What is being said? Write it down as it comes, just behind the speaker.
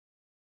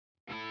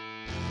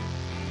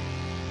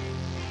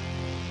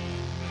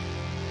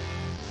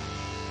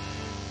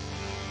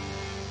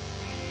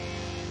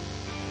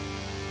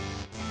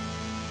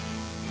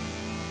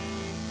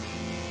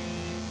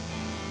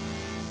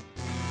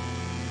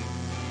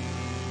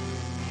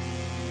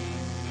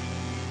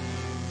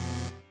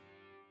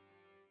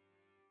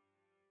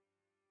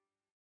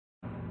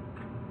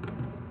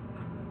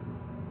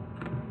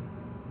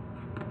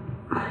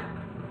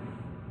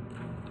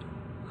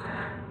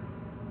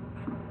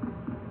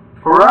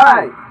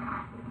Alright.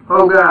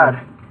 Oh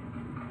god.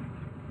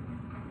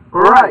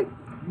 Alright.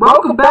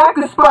 Welcome back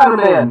to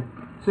Spider-Man.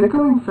 Is it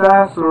going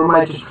fast or am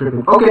I just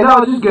tripping? Okay, no,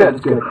 it's just good.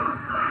 It's good.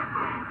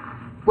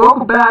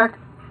 Welcome back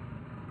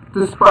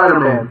to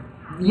Spider-Man.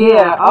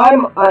 Yeah, I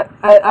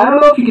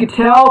don't know if you can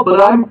tell, but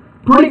I'm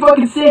pretty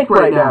fucking sick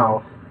right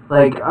now.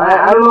 Like,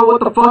 I don't know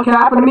what the fuck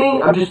happened to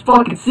me. I'm just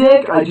fucking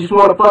sick. I just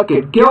want to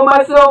fucking kill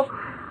myself.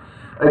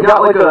 I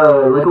got like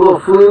a little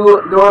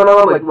flu going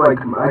on. Like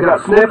I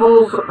got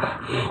sniffles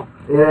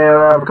and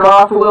I have a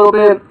cough a little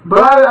bit. But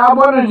I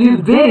wanted to do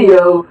the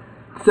video,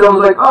 so I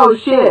was like, oh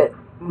shit,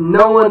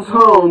 no one's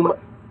home.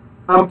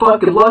 I'm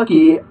fucking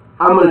lucky.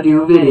 I'm gonna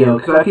do a video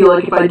because I feel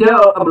like if I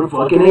don't, I'm gonna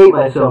fucking hate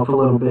myself a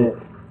little bit.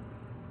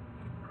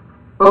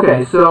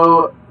 Okay,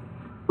 so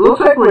looks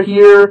like we're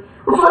here.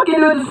 We're fucking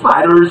doing the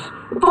spiders.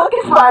 The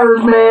fucking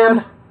spiders,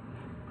 man.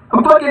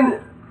 I'm fucking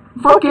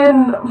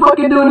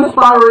doing the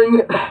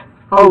spidering.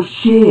 Oh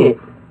shit.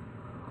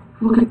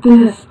 Look at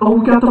this. Oh,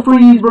 we got the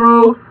freeze,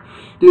 bro.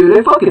 Dude,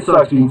 it fucking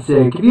sucks being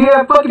sick. If you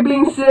have fucking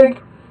being sick,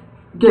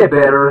 get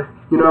better.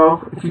 You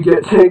know, if you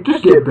get sick,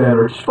 just get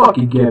better. Just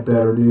fucking get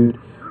better, dude.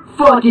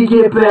 Fucking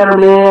get better,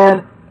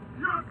 man.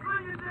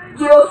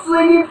 Yo,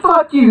 slinging,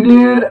 fuck you,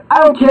 dude.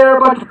 I don't care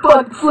about your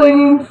fucking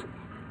slingings.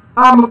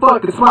 I'm a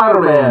fucking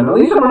Spider-Man. At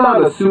least I'm not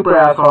on a super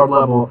ass hard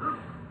level.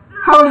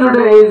 How's your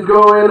days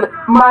going?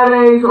 My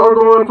days are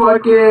going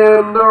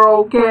fucking, they're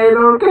okay.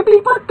 They're gonna be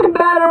fucking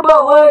better,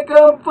 but like,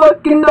 I'm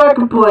fucking not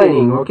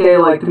complaining, okay?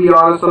 Like, to be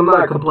honest, I'm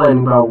not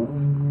complaining about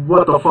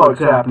what the fuck's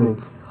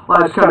happening.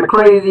 Life's kind of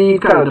crazy,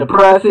 kind of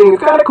depressing,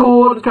 it's kind of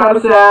cool, it's kind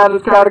of sad,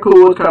 it's kind of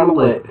cool, it's kind of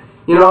lit.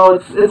 You know,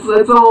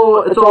 it's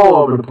all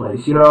over the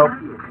place, you know?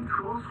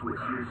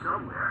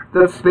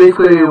 That's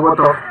basically what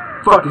the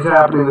fuck is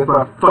happening with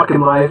my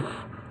fucking life.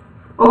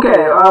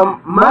 Okay,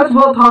 might as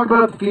well talk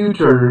about the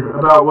future,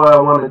 about what I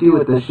want to do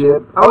with this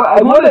shit.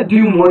 I want to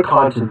do more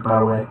content, by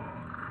the way.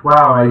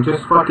 Wow, I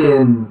just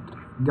fucking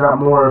got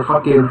more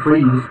fucking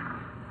freeze.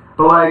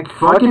 But like,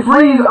 fucking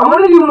freeze, I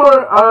want to do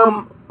more,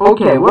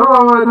 okay, what do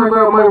I want to talk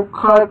about my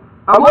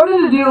I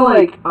wanted to do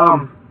like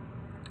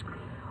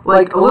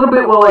a little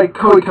bit what like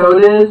Cody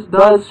Code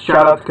does.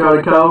 Shout out to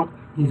Cody Code.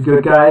 He's a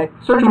good guy.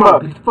 Search him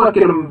up. He's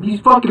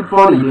fucking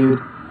funny, dude.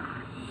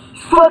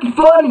 He's fucking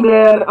funny,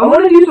 man. I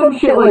want to do some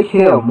shit like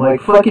him.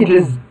 Like, fucking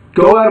just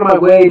go out of my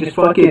way, just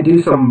fucking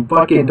do some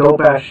fucking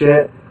dope-ass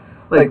shit.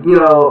 Like, you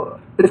know,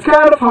 it's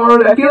kind of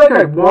hard. I feel like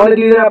I want to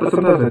do that, but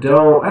sometimes I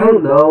don't. I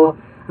don't know.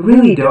 I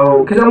really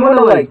don't. Because I want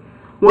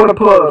to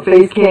put a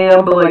face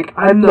cam, but, like,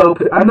 I'm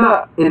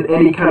not in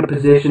any kind of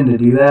position to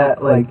do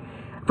that. Like,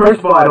 first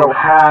of all, I don't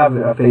have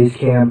a face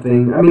cam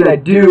thing. I mean, I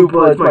do,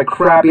 but it's my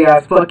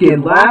crappy-ass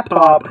fucking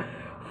laptop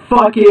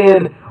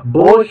fucking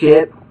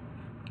bullshit.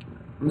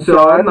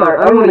 So I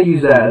don't want to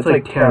use that. It's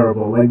like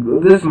terrible. Like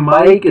this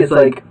mic is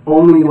like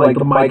only like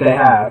the mic I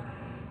have.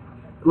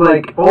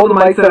 Like all the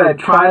mics that I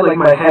tried, like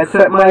my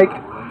headset mic,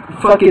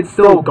 fucking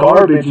still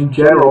garbage in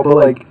general. But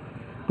like,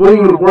 won't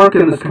even work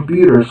in this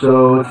computer,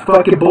 so it's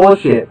fucking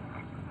bullshit.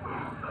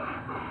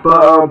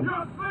 But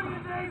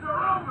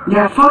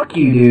yeah, fuck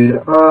you,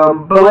 dude.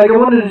 But like I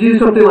wanted to do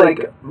something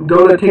like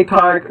go to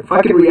TikTok,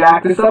 fucking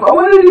react and stuff. I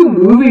wanted to do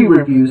movie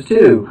reviews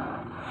too.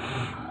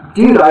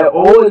 Dude, I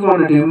always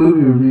want to do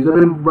movie reviews. I've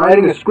been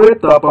writing a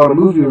script up on a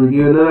movie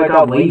review, and then I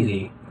got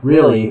lazy.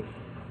 Really.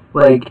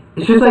 Like,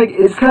 it's just like,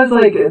 it's because,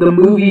 like, the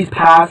movies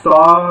passed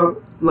off.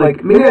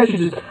 Like, maybe I should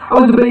just, I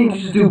was debating to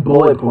just do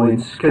bullet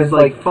points. Because,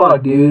 like,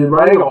 fuck, dude,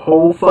 writing a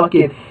whole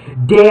fucking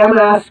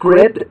damn-ass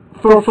script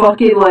for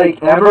fucking,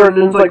 like, ever, and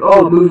then it's like,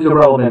 oh, the movie's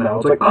irrelevant now.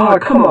 It's like, oh,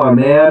 come on,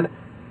 man.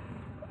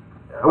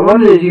 I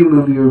wanted to do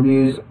movie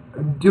reviews.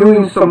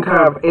 Doing some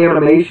kind of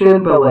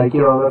animation, but like,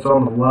 you know, that's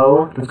on the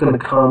low. That's gonna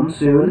come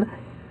soon.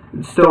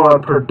 It's still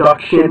on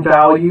production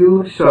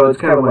value, so it's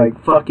kind of like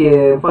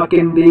fucking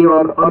being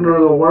on under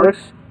the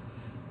works.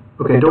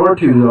 Okay, door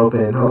 2's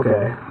open.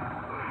 Okay,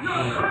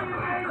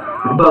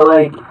 but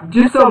like,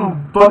 just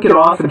some fucking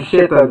awesome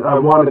shit that I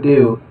want to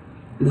do.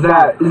 Is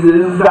that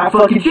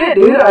fucking shit,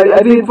 dude?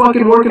 I've been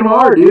fucking working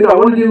hard, dude. I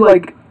want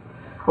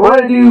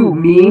to do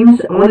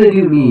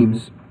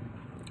memes.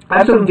 I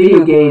have some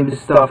video games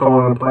stuff I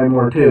want to play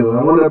more too.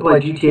 I want to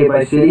play GTA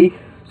Vice City,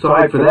 so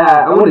hype for that.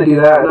 I want to do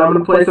that, and I'm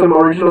going to play some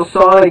original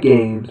Sonic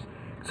games.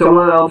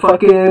 Someone else,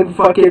 fucking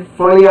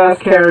funny ass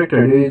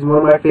character, dude. He's one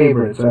of my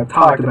favorites. I've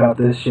talked about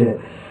this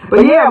shit.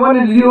 But yeah, I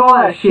wanted to do all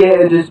that shit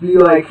and just be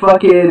like,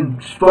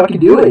 just fucking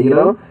do it, you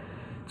know?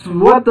 So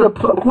why the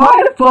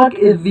fuck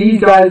is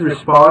these guys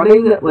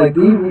responding? Like,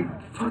 these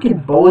fucking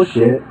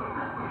bullshit.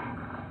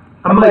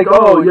 I'm like,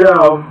 oh,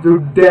 yeah, they're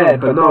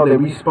dead, but no, they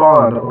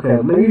respawn.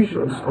 Okay, maybe you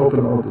should just open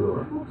the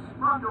door.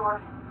 Wrong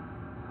door.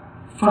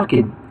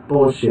 Fucking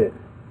bullshit.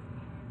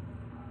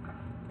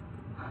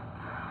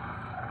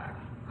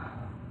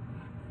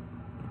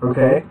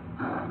 Okay.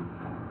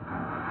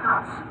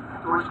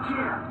 Door's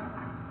jammed.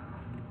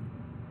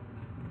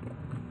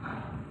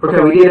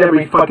 Okay, we did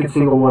every fucking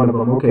single one of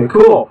them. Okay,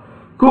 cool.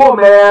 Cool,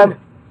 man.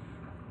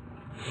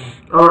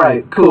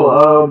 Alright,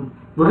 cool.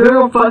 We're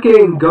gonna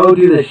fucking go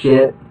do this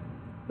shit.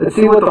 Let's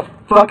see what the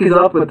fuck is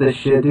up with this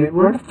shit, dude.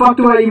 Where the fuck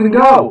do I even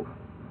go?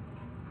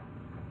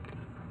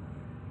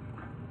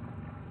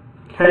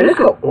 Can I just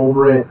go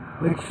over it?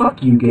 Like,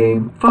 fuck you,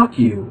 game. Fuck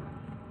you.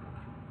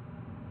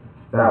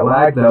 That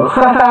lag, though.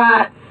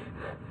 Ha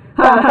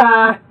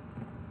ha!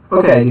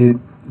 Okay,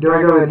 dude. Do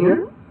I go in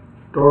here?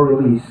 Door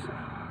release.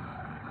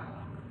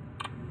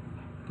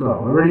 No, I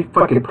already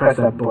fucking pressed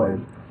that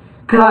button.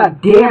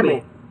 God damn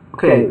it!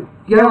 Okay,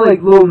 you got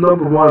like little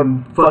number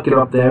one fucking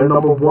up there.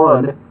 Number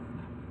one.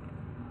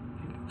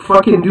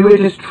 Fucking, do I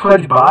just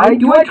trudge by?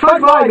 Do I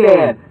trudge by,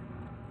 man?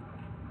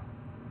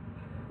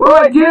 What do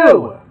I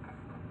do?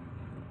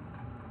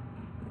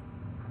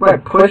 Do I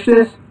push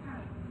this?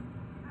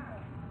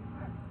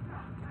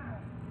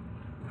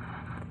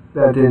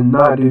 That did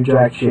not do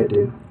jack shit,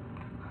 dude.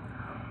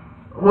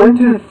 Went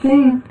to the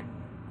thing.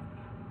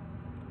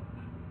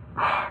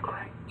 Ah,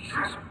 great. These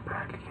guys are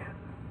back again.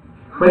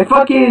 My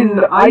fucking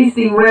ice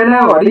thing ran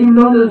out. I didn't even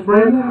know this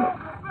ran out.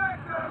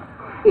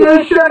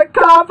 You should have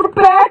called for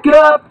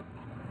backup.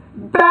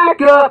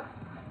 Backup.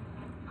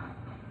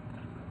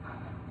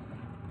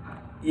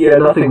 Yeah,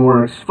 nothing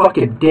works.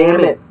 Fucking damn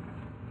it.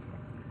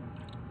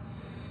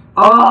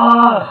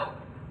 Ah.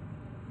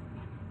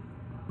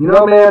 You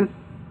know, man.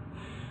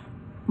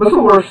 What's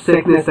the worst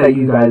sickness that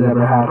you guys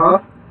ever had, huh?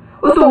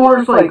 What's the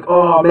worst, like,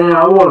 oh man,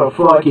 I want to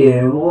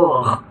fucking,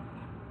 ugh.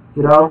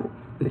 You know?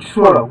 I just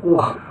want to,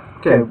 ugh.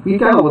 Okay, we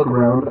gotta look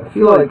around. I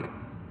feel like...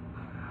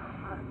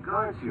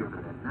 Guards here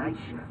for the night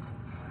shift.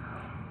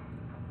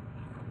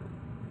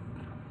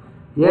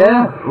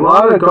 Yeah, a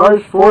lot of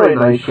guards for a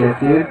night shift,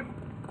 dude.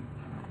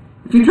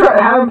 If you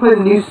haven't played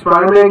the new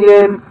Spider-Man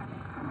game...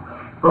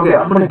 Okay,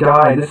 I'm gonna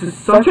die. This is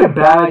such a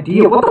bad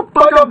idea. What the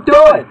fuck am I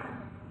doing?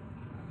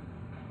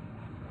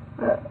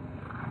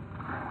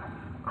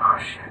 Oh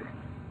shit.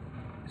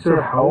 Is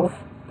there health?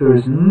 There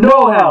is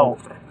no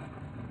health!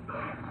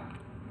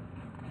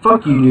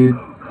 Fuck you, dude.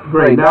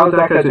 Great, now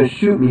that guy's gonna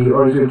shoot me,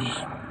 or he's gonna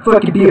just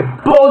fucking be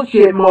a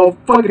bullshit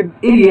motherfucking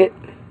idiot.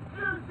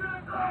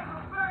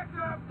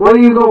 Why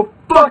don't you go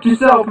fuck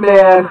yourself,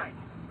 man?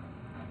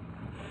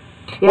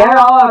 Yeah, I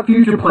got a lot of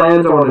future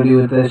plans I want to do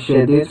with this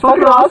shit, dude. It's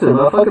fucking awesome.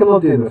 I fucking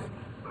love doing this.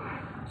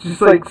 It's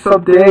just like,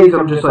 some days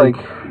I'm just like,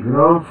 you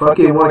know,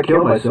 fucking want to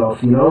kill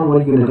myself, you know?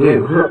 What are you gonna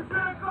do?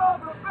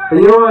 And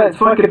you know what? It's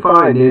fucking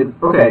fine, dude.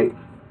 Okay.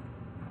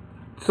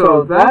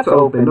 So, that's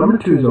open. Number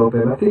 2's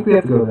open. I think we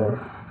have to go there.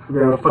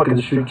 We're gonna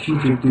fucking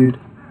strategic, dude.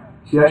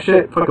 See that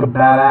shit? Fucking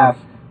badass.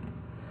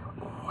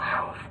 Oh,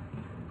 health.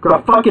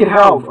 Got fucking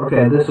health.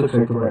 Okay, this looks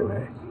like the right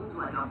way. Seems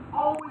like I'm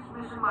always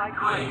missing my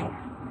train.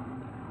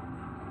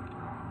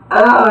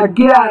 Oh,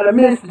 God, I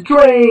missed the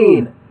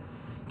train.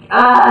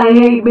 I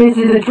hate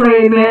missing the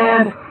train,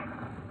 man.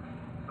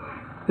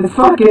 It's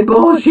fucking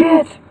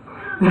bullshit.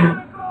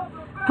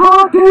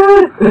 Fuck,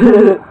 dude.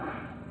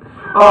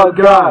 Oh,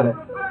 God.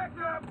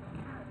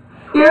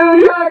 You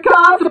should have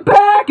called some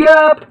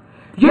backup.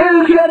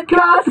 You should have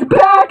called some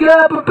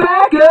backup.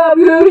 Backup.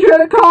 You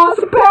should have called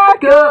some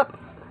backup.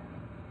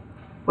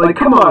 Like,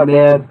 come on,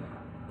 man.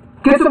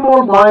 Get some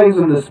more lines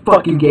in this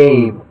fucking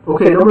game.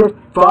 Okay, number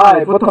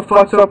 5. What the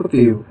fuck's up with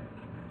you?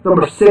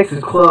 Number 6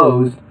 is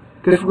closed.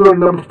 Guess we're going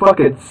to number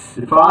fucking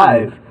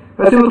 5.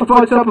 Let's see what the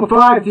fuck's up with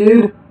 5,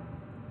 dude.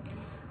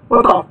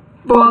 What the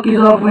fuck is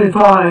up with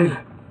 5?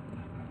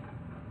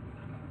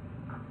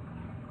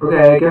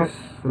 Okay, I guess,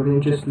 I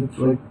mean, just, it's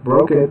like,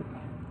 broken.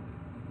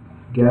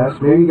 Guess,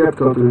 maybe you got to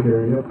go through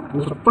here, yep.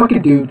 There's a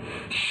fucking dude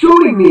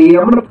shooting me,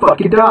 I'm gonna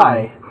fucking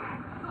die.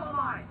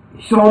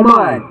 So am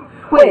I.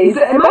 Wait,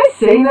 am I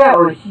saying that,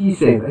 or he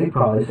saying that? He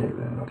probably saying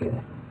that,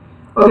 okay.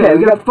 Okay,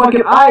 we got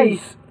fucking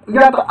ice. We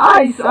got the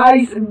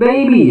ice,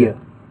 baby.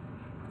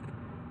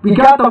 We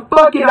got the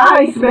fucking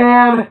ice,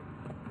 man.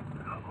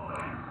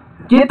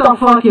 Get the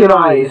fucking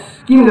ice.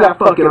 Give me that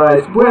fucking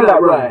ice. Wear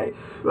that right.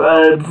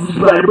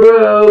 Spider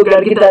bro,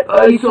 gotta get that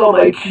ice on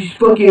my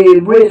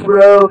fucking wrist,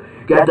 bro.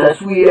 Got that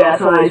sweet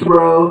ass ice,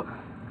 bro.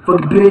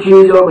 Fucking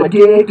bitches on my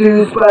dick,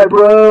 dude, Spider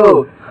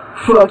bro.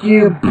 Fuck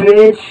you,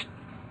 bitch.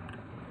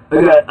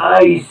 I got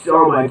ice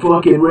on my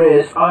fucking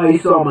wrist,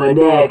 ice on my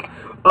neck,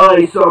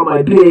 ice on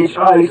my bitch,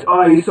 ice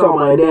on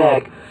my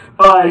neck,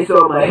 ice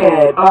on my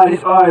head,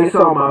 ice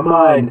on my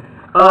mind,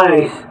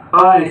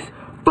 ice.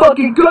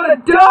 Fucking gonna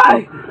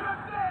die!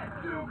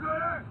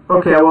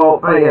 Okay, well,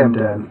 I am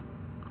dead.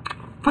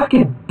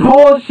 Fucking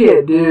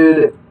bullshit,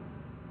 dude.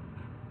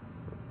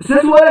 Is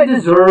this what I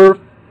deserve?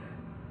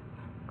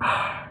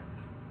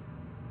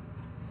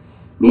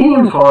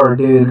 Medium's hard,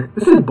 dude.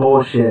 This is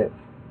bullshit.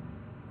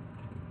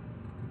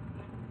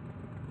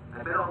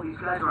 I bet all these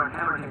guys are on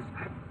Hammerhead's.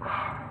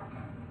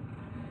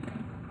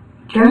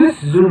 Can I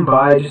just zoom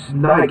by, just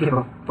not give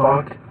a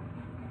fuck?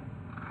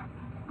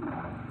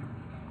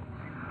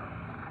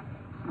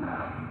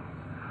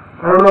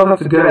 I don't know if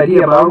that's a good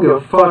idea, but I don't give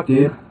a fuck,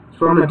 dude.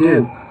 That's what I'm gonna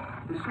do.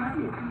 There's gotta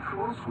be a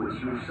control switch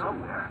here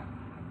somewhere.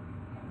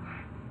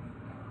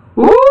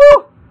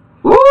 Woo!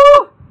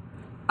 Woo!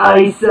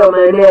 Ice on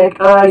my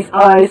neck, ice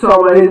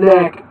on my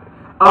neck,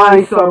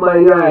 ice on my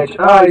neck,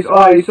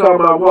 ice on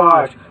my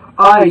watch,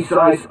 Ice,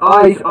 ice,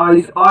 ice,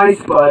 ice, ice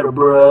spider,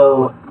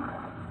 bro.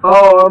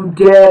 Oh, I'm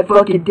dead,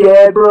 fucking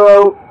dead,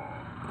 bro.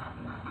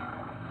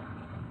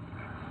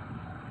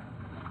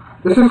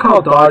 This is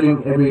called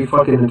dodging every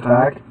fucking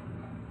attack.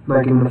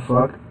 Not giving a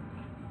fuck.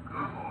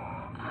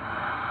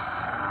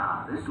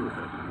 This looks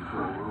like the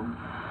control room.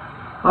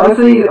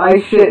 Honestly,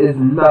 ice shit is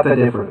not that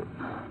different.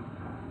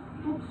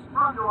 Oops,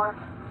 wrong door.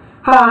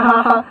 Ha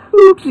ha ha!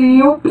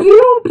 Oopsie, oopsie,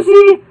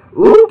 oopsie!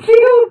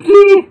 Oopsie,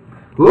 oopsie!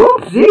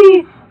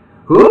 Oopsie!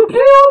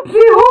 Oopsie,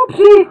 oopsie,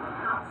 oopsie!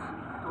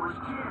 Door's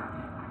jammed.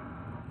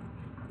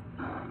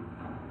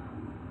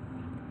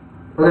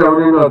 Okay, we're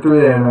gonna go through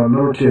there now.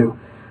 Number 2.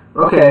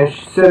 Okay,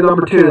 she said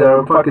number 2 there.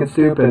 I'm fucking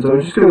stupid. So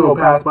we're just gonna go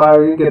pass by.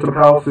 We're gonna get some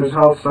health. There's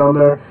health down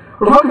there.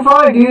 We're fucking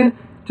fine, dude.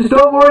 Just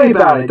don't worry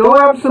about it. Don't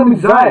have some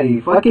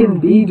anxiety. Fucking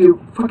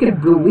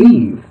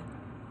believe.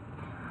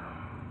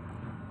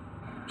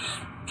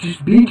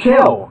 Just be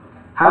chill.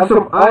 Have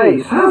some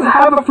ice.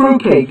 Have a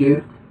fruitcake,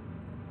 dude.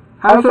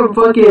 Have some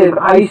fucking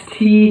iced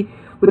tea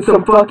with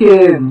some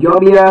fucking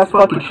yummy ass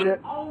fucking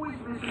shit. Always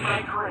missing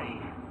my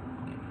train.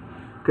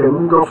 Okay, we're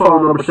gonna go follow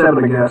number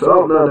 7, I guess.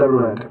 Oh, no, never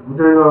mind. We're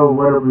gonna go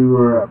wherever we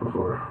were at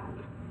before.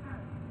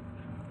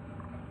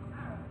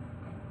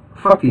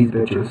 Fuck these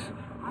bitches.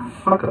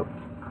 Fuck them.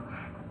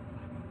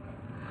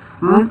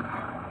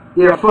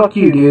 Yeah, fuck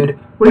you, dude.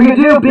 What are you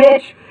gonna do,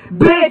 bitch?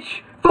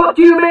 Bitch! Fuck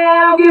you, man!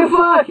 I don't give a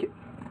fuck!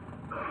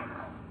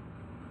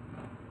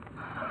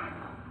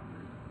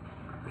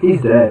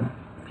 He's dead.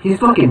 He's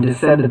fucking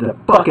descended to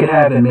fucking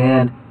heaven,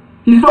 man.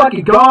 He's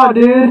fucking gone,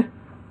 dude!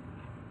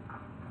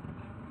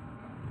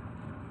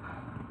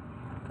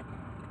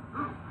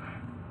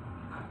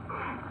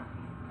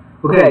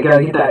 Okay,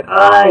 gotta get that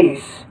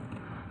ice!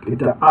 Get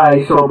the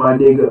ice on my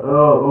nigga.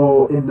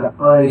 Oh, in the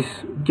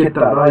ice. Get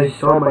that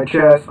ice on my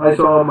chest. Ice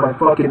on my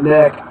fucking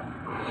neck.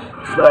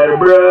 Spider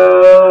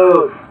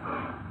bro!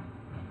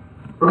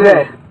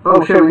 Okay.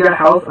 Oh shit, we got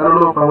health. I don't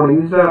know if I want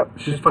to use that.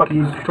 Let's just fucking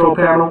use the control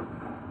panel.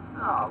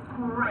 Oh,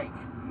 great.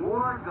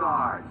 More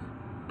guards.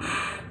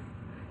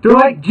 They're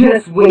like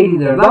just waiting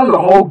there. That was the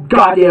whole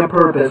goddamn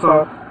purpose,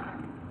 huh?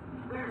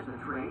 There's the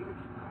train.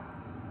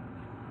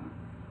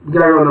 We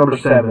gotta go to number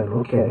 7.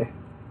 Okay.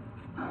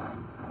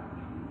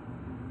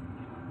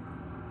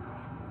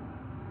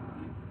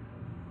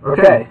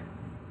 Okay.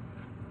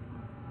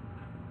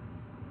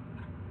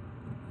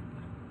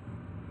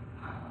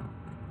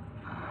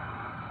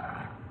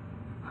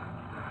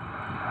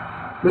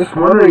 Just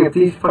wondering if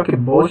these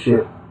fucking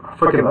bullshit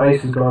fucking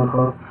ice is gone,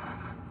 huh?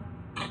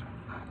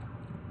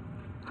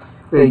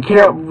 Wait, you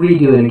can't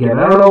redo it again.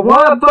 I don't know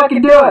what I'm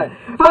fucking doing.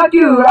 Fuck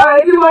you.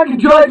 If you fucking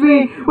judge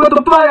me, what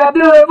the fuck I'm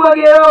doing,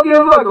 fucking, I don't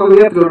give a fuck. Okay,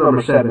 we have to go to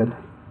number 7.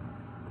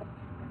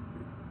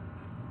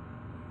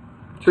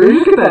 So you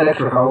just get that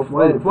extra health.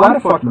 Why the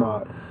fuck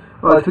not?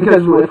 Well, it's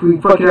because if we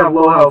fucking have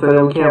low health and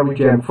then we can't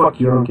regen, fuck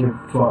you, I don't give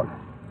a fuck.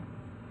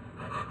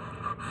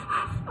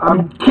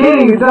 I'm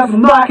kidding, that's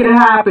not gonna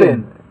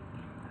happen!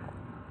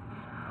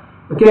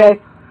 Okay?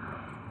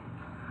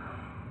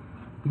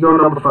 You go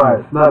to number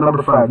 5, not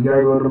number 5, you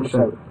gotta go to number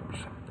 7. Number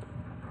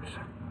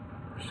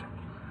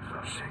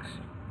 6.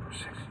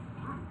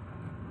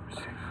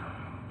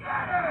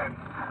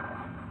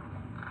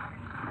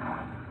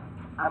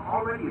 I'm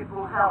already at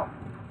full health.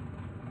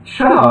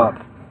 Shut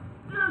up.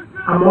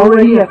 I'm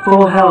already at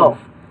full health.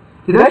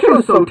 Dude, that shit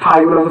was so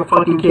tight when I was a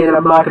fucking kid,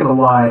 I'm not gonna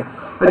lie.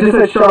 I just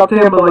said shut up to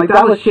him, but like,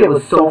 that shit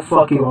was so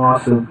fucking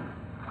awesome.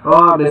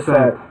 Oh, I miss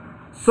that.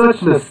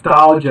 Such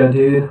nostalgia,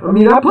 dude. I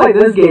mean, I played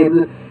this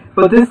game,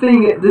 but this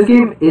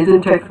game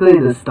isn't technically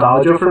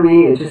nostalgia for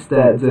me, it's just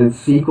the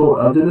sequel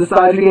of the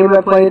nostalgia game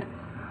I played.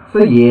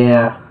 So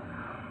yeah.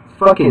 It's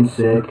fucking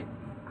sick.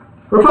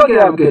 We're fucking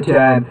having a good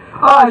time.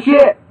 Ah,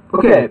 shit!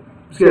 Okay,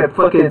 let's get a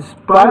fucking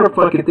spider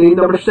fucking thing,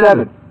 number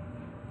 7.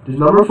 There's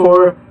number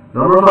 4,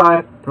 number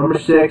 5, number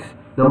 6,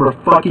 number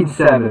fucking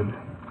 7.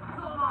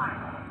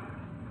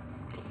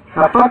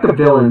 Now fuck the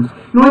villains.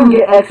 You don't even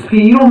get XP,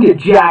 you don't get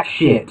jack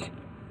shit.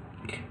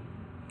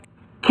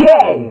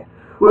 Okay,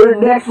 we're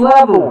next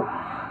level.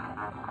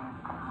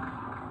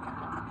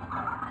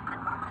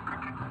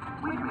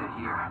 Wait a minute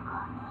here.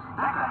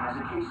 That guy has a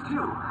case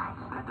too.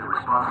 Bet they're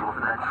responsible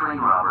for that train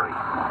robbery.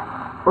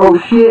 Oh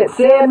shit,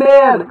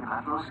 Sandman!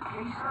 Got those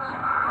cases?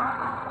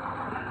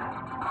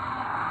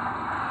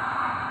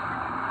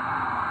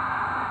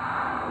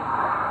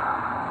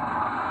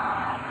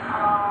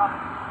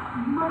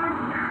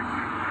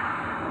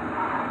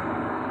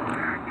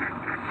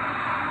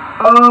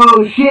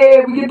 Oh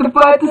shit, we get to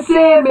fight the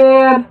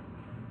Sandman!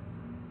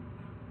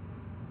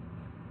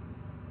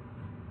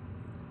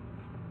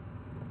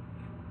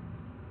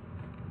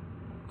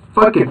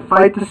 Fucking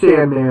fight the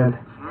Sandman.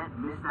 Can't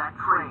miss that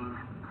train.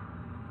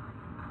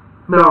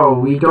 No,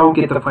 we don't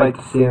get to fight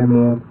the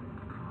Sandman.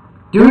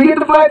 Do we get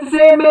to fight the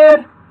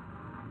Sandman?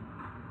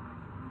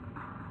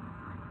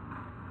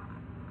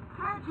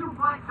 Can't you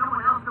find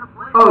someone else to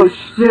play? Oh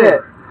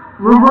shit,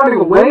 we're running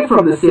away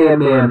from the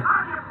Sandman.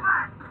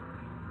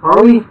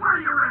 Are we? Where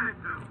are you running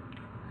to?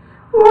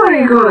 What are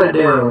you gonna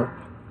do?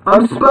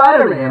 I'm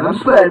Spider-Man. I'm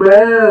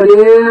Spider-Man.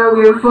 Yeah, I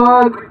don't give a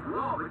fuck.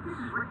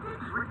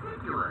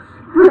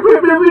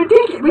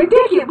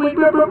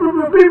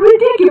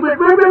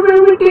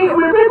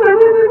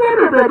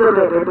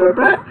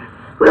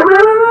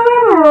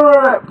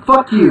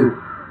 Fuck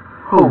you.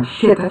 Oh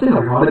shit, that did a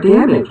lot of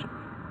damage. No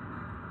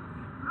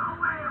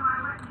way am I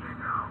letting you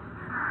go.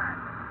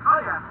 Oh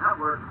yeah, that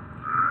worked.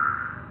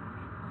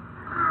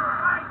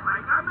 Fight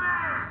like a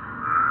man.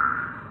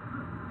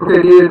 Okay,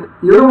 dude,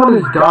 you're the one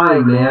who's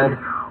dying, man.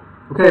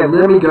 Okay,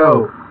 let me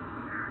go.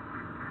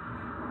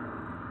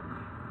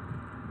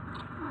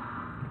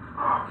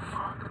 Oh,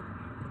 fuck.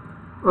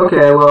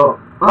 Okay, well,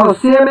 oh,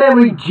 Sandman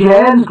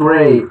regens,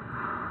 great.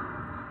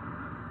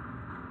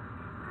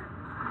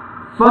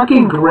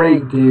 Fucking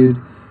great, dude.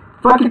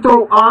 Fucking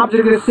throw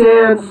object of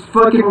sands,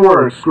 fucking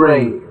works,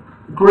 great.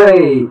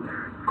 Great.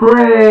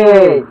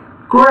 Great.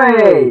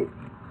 Great.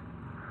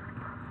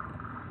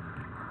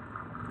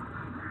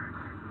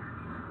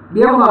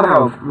 You have a lot of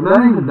health.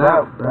 Not even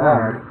that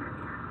bad.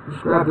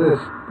 Just grab this.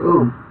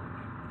 Boom.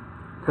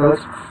 Okay,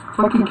 let's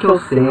fucking kill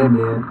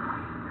Sandman.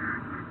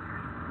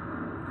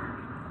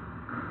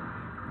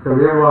 Okay,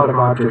 we have a lot of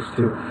objects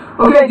too.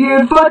 Okay,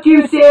 dude, fuck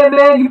you,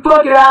 Sandman, you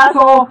fucking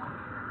asshole!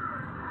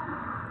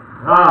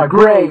 Ah,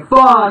 great.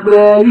 Fuck,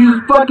 man. You're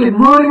just fucking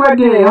ruining my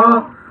day,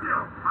 huh?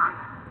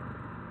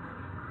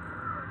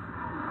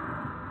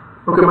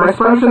 Okay, my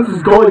spider sense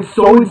is going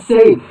so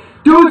insane.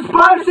 Dude,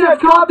 spider sense,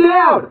 calm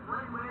down!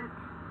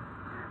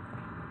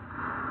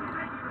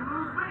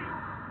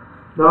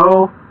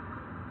 No.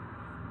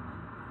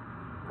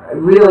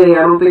 Really,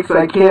 I don't think so.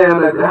 I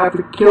can. I have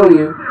to kill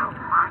you.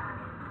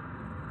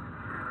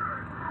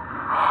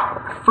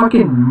 I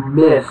fucking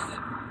missed.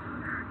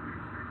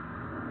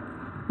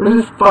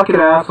 Where's this fucking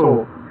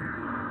asshole?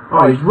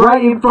 Oh, he's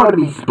right in front of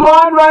me.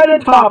 Spawn right on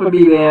top of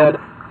me, man.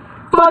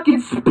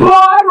 Fucking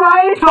spawn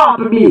right on top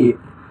of me.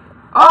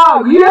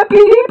 Oh,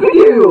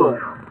 yippee-yippee-doo.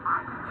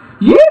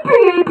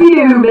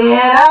 Yippee-yippee-doo,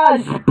 man. Ah,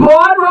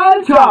 spawn right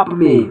on top of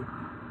me.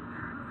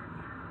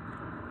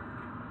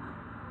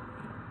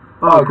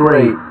 Oh,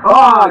 great.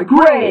 Oh,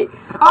 great.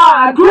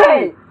 Ah,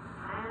 great.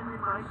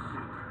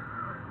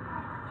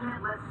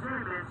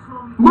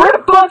 Where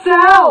the fuck's the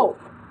health?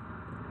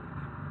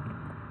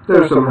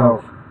 There's some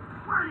health.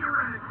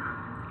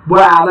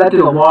 Wow, that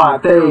did a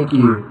lot. Thank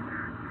you.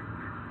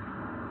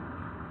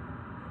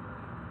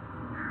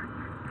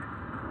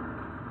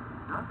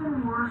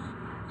 Nothing worse.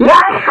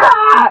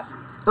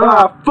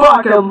 Ah,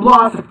 fuck, I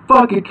lost the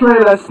fucking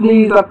train. I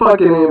sneezed. I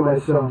fucking hate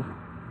myself.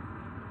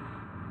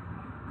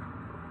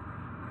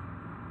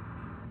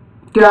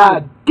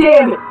 God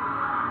damn it!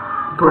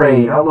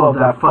 Great, I love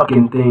that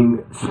fucking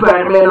thing.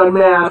 Spider-Man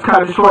unmasked,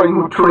 kind of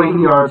destroying train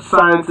yards,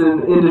 science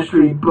and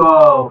industry,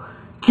 bow.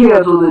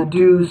 Cancel and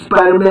do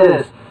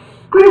Spider-Menace.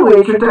 Green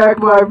Witch attacked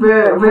by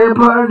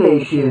Vampire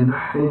Nation.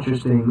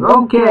 Interesting.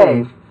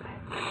 Okay.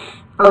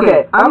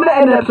 Okay, I'm gonna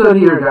end the episode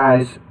here,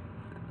 guys.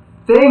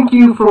 Thank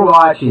you for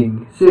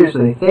watching.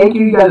 Seriously, thank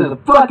you. You guys are the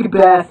fucking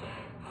best.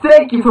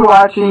 Thank you for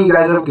watching. You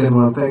guys have a good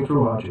one. Thanks for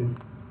watching.